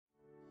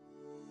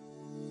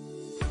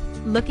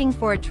Looking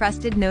for a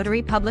trusted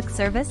notary public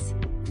service?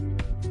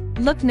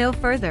 Look no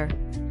further.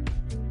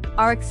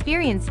 Our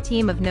experienced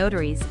team of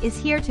notaries is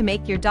here to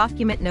make your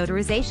document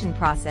notarization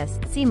process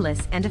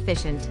seamless and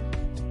efficient.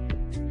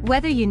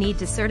 Whether you need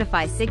to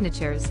certify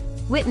signatures,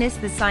 witness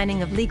the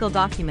signing of legal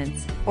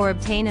documents, or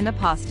obtain an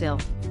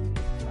apostille,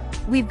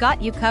 we've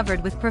got you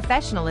covered with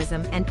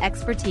professionalism and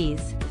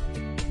expertise.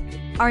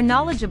 Our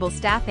knowledgeable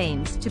staff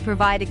aims to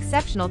provide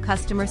exceptional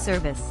customer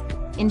service,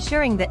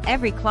 ensuring that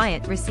every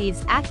client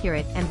receives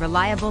accurate and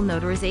reliable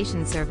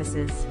notarization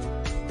services.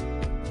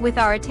 With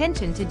our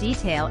attention to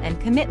detail and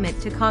commitment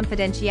to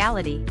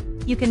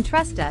confidentiality, you can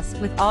trust us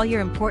with all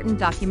your important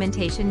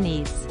documentation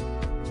needs.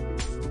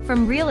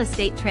 From real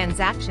estate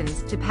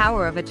transactions to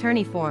power of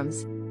attorney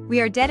forms, we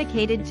are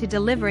dedicated to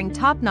delivering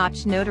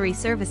top-notch notary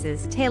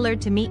services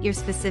tailored to meet your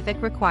specific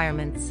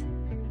requirements.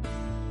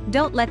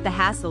 Don't let the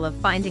hassle of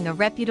finding a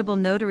reputable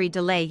notary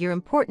delay your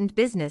important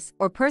business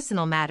or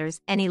personal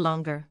matters any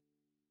longer.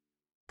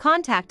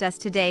 Contact us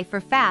today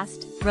for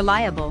fast,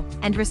 reliable,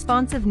 and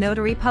responsive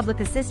notary public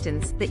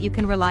assistance that you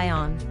can rely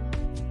on.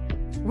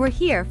 We're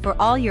here for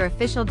all your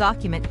official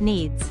document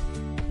needs.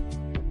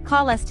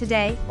 Call us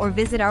today or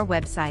visit our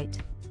website.